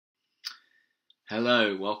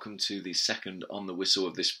Hello, welcome to the second on the whistle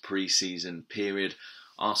of this pre-season period.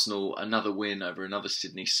 Arsenal, another win over another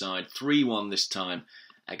Sydney side, 3-1 this time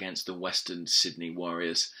against the Western Sydney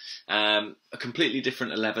Warriors. A completely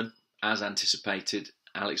different 11, as anticipated.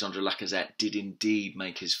 Alexandre Lacazette did indeed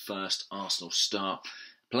make his first Arsenal start,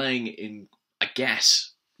 playing in, I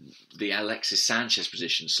guess, the Alexis Sanchez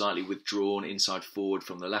position, slightly withdrawn inside forward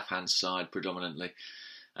from the left-hand side predominantly.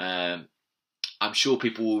 I'm sure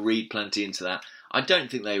people will read plenty into that. I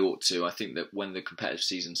don't think they ought to. I think that when the competitive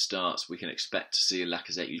season starts, we can expect to see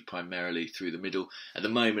Lacazette used primarily through the middle. At the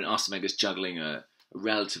moment, Arsene Wenger's juggling a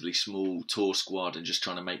relatively small tour squad and just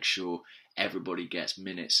trying to make sure everybody gets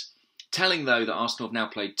minutes. Telling, though, that Arsenal have now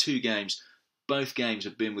played 2 games. Both games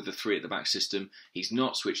have been with the 3 at the back system. He's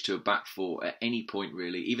not switched to a back 4 at any point,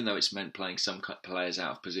 really, even though it's meant playing some players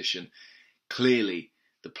out of position. Clearly,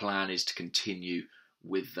 the plan is to continue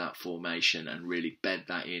with that formation and really bed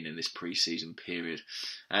that in this pre-season period.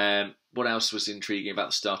 What else was intriguing about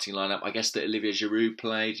the starting lineup? I guess that Olivier Giroud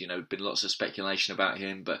played. Been lots of speculation about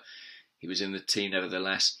him, but he was in the team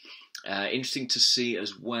nevertheless. Interesting to see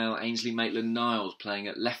as well Ainsley Maitland-Niles playing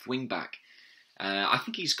at left wing back. I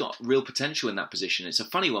think he's got real potential in that position. It's a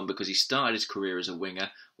funny one because he started his career as a winger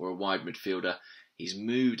or a wide midfielder. He's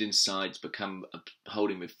moved inside to become a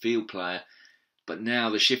holding midfield player. But now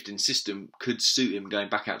the shift in system could suit him going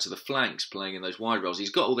back out to the flanks, playing in those wide roles. He's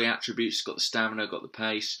got all the attributes, got the stamina, got the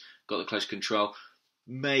pace, got the close control.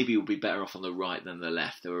 Maybe he'll be better off on the right than the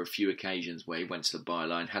left. There were a few occasions where he went to the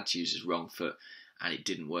byline, had to use his wrong foot, and it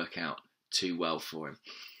didn't work out too well for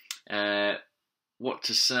him. What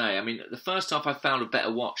to say? I mean, the first half I found a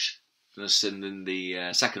better watch than the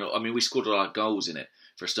second. I mean, we scored a lot of goals in it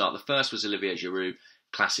for a start. The first was Olivier Giroud,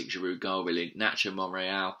 classic Giroud goal, really. Nacho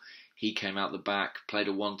Monreal. He came out the back, played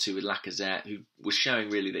a 1-2 with Lacazette, who was showing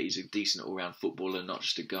really that he's a decent all-round footballer, not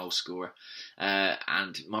just a goal scorer.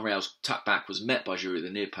 And Monreal's tuck back was met by Giroud at the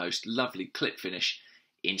near post. Lovely clip finish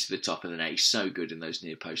into the top of the net. He's so good in those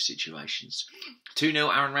near post situations.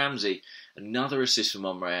 2-0 Aaron Ramsey. Another assist from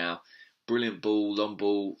Monreal. Brilliant ball, long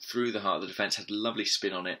ball, through the heart of the defence. Had a lovely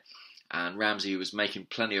spin on it. And Ramsey, who was making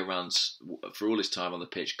plenty of runs for all his time on the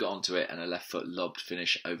pitch, got onto it and a left foot lobbed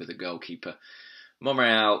finish over the goalkeeper.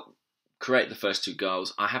 Monreal create the first 2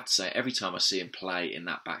 goals. I have to say, every time I see him play in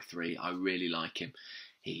that back 3, I really like him.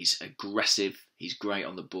 He's aggressive. He's great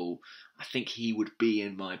on the ball. I think he would be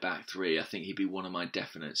in my back 3. I think he'd be one of my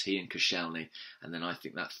definites. He and Koscielny. And then I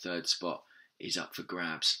think that third spot is up for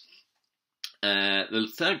grabs. The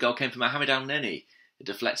third goal came from Mohamed El-Neni, a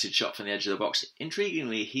deflected shot from the edge of the box.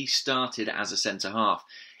 Intriguingly, he started as a centre-half.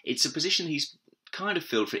 It's a position he's kind of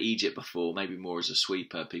filled for Egypt before, maybe more as a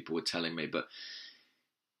sweeper, people were telling me, but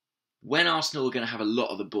when Arsenal are going to have a lot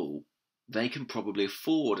of the ball, they can probably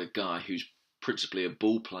afford a guy who's principally a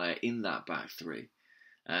ball player in that back 3.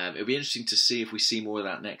 It'll be interesting to see if we see more of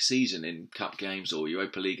that next season in cup games or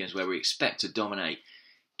Europa League games where we expect to dominate.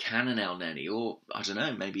 Can an El-Neni or, I don't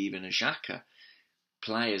know, maybe even a Xhaka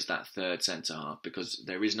play as that third centre-half, because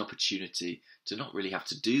there is an opportunity to not really have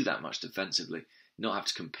to do that much defensively, not have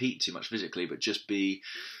to compete too much physically, but just be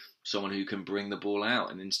someone who can bring the ball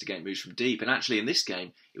out and instigate moves from deep. And actually in this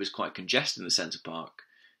game, it was quite congested in the centre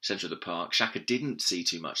of the park. Xhaka didn't see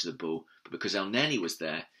too much of the ball, but because El-Neni was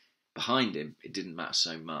there behind him, it didn't matter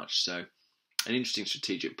so much. So an interesting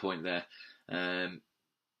strategic point there.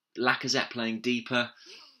 Lacazette playing deeper.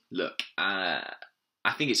 Look, I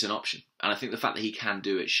think it's an option. And I think the fact that he can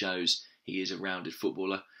do it shows he is a rounded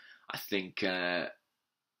footballer. I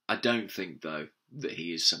don't think, though, that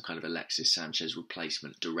he is some kind of Alexis Sanchez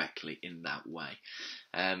replacement directly in that way.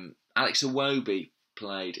 Alex Iwobi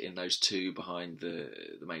played in those 2 behind the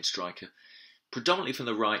main striker, predominantly from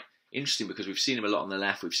the right. Interesting because we've seen him a lot on the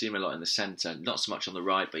left, we've seen him a lot in the centre, not so much on the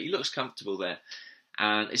right, but he looks comfortable there.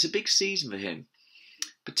 And it's a big season for him,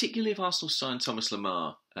 particularly if Arsenal sign Thomas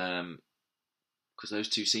Lemar, because those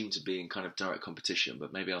 2 seem to be in kind of direct competition,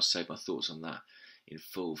 but maybe I'll save my thoughts on that in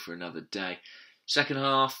full for another day. Second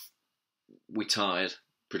half, we tired,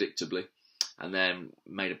 predictably, and then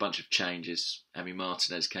made a bunch of changes. Emi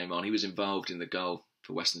Martinez came on. He was involved in the goal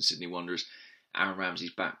for Western Sydney Wanderers. Aaron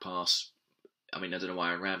Ramsey's back pass. I mean, I don't know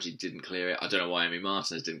why Aaron Ramsey didn't clear it. I don't know why Emi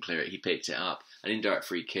Martinez didn't clear it. He picked it up. An indirect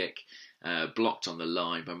free kick, blocked on the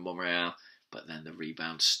line by Monreal, but then the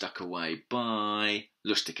rebound stuck away by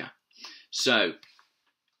Lustica. So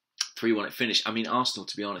 3-1 it finished. I mean, Arsenal,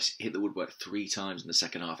 to be honest, hit the woodwork 3 times in the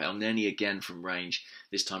second half. El-Neni again from range,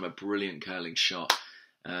 this time a brilliant curling shot.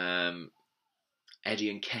 Eddie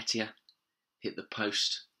Nketiah hit the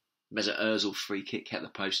post. Mesut Ozil free kick hit the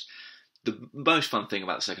post. The most fun thing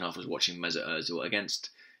about the second half was watching Mesut Ozil against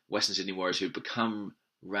Western Sydney Warriors, who'd become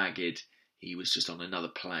ragged. he was just on another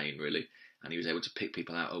plane, really, and he was able to pick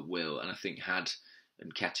people out at will. And I think had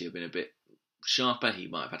Nketiah been a bit sharper, he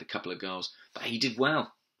might have had a couple of goals. But he did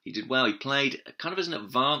well. He did well. He played kind of as an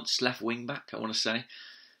advanced left wing back, I want to say.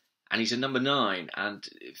 And he's a number 9. And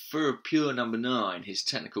for a pure number 9, his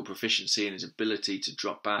technical proficiency and his ability to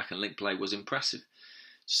drop back and link play was impressive.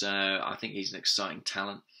 So I think he's an exciting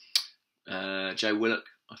talent. Joe Willock,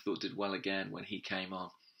 I thought, did well again when he came on.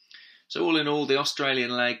 So all in all, the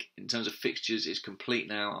Australian leg, in terms of fixtures, is complete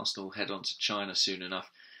now. Arsenal head on to China soon enough.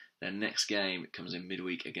 Their next game comes in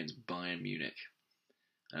midweek against Bayern Munich.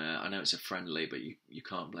 I know it's a friendly, but you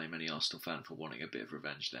can't blame any Arsenal fan for wanting a bit of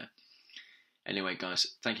revenge there. Anyway, guys,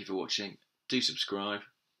 thank you for watching. Do subscribe.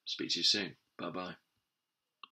 Speak to you soon. Bye-bye.